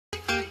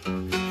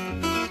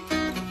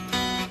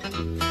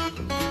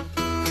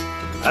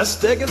A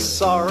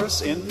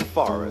stegosaurus in the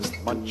forest,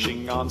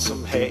 munching on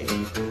some hay,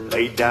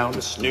 laid down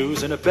to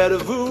snooze in a bed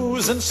of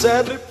ooze and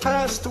sadly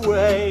passed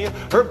away.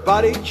 Her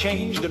body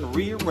changed and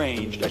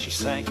rearranged as she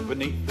sank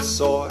beneath the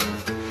soil,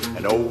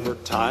 and over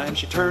time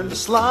she turned to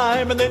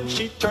slime and then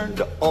she turned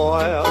to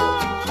oil.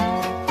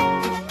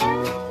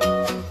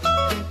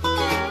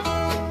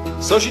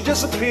 So she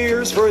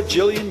disappears for a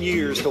jillion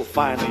years till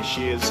finally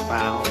she is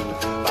found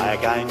by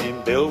a guy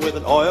named Bill with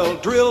an oil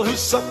drill who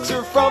sucks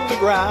her from the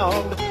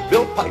ground.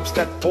 Bill pipes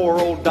that poor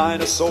old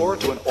dinosaur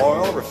to an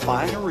oil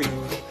refinery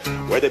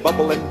where they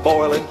bubble and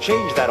boil and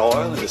change that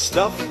oil into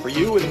stuff for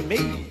you and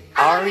me.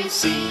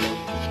 R-E-C-Y-C-L-E,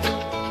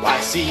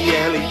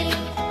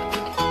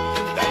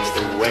 that's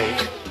the way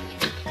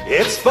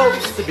it's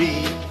supposed to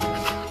be.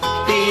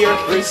 The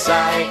earth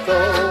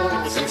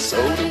recycles and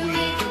so do we.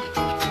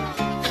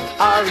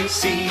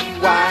 R-E-C-Y-C-L-E.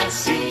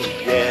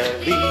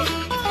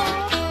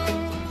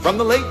 From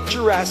the late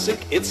Jurassic,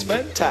 it's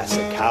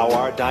fantastic how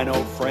our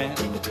dino friend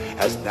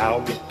has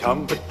now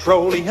become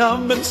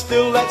petroleum, and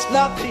still that's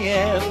not the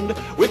end.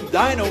 With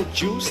dino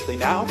juice, they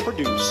now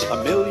produce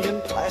 1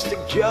 million plastic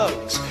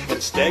jugs and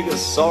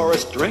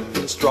Stegosaurus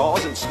drinking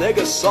straws and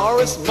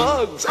Stegosaurus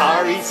mugs.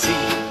 R-E-C-Y-C-L-E,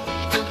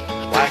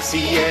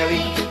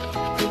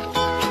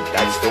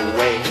 that's the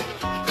way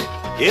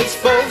it's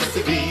supposed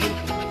to be.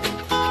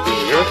 The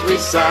earth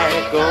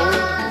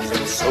recycles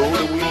and so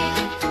do we.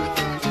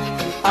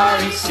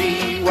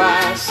 R-E-C-Y-C-L-E.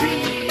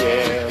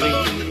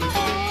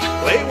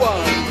 Play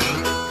one.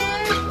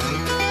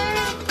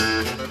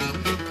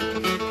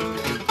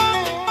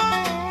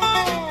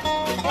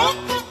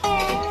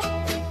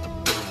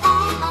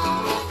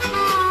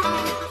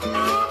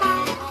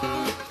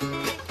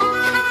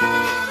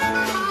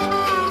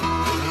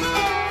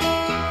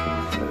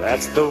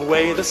 That's the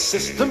way the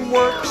system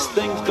works,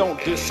 things don't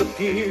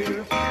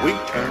disappear. We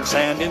turn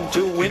sand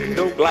into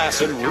window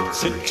glass and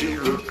roots into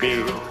root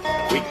beer.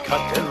 We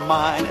cut and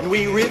mine and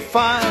we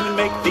refine and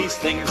make these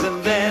things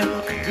and then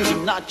use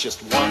them not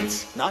just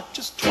once, not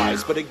just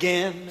twice, but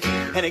again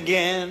and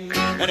again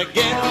and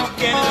again and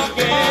again and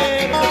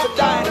again. If a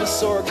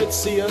dinosaur could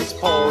see us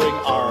pouring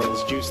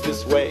orange juice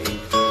this way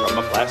from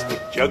a plastic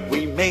jug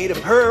we made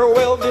of her,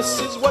 well, this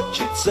is what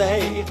she'd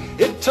say.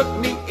 It took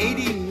me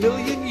 80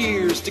 million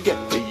years to get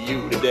to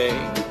you today.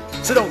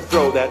 So don't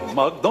throw that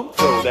mug, don't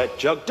throw that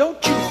jug,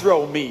 don't you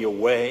throw me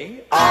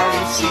away.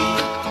 R-E-C-Y-C-L-E,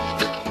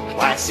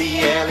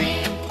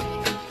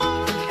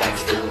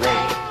 that's the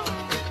way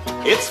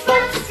it's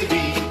supposed to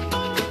be.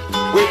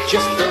 We're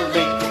just a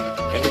link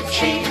in the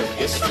chain of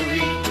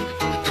history.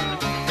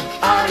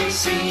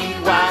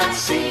 R-E-C-Y-C-L-E,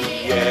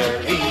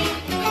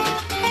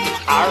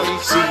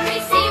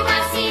 R-E-C-Y-C-L-E,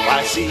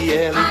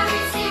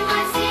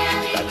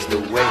 that's the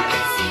way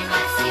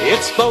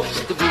it's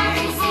supposed to be.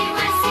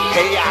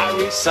 Hey, I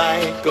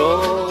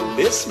recycle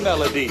this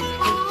melody.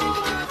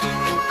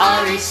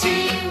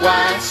 R-E-C-Y-C-L-E.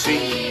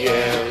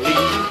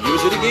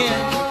 Use it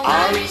again.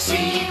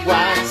 R-E-C-Y-C-L-E.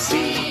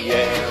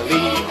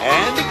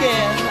 And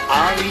again.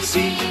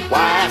 R-E-C-Y-C-L-E.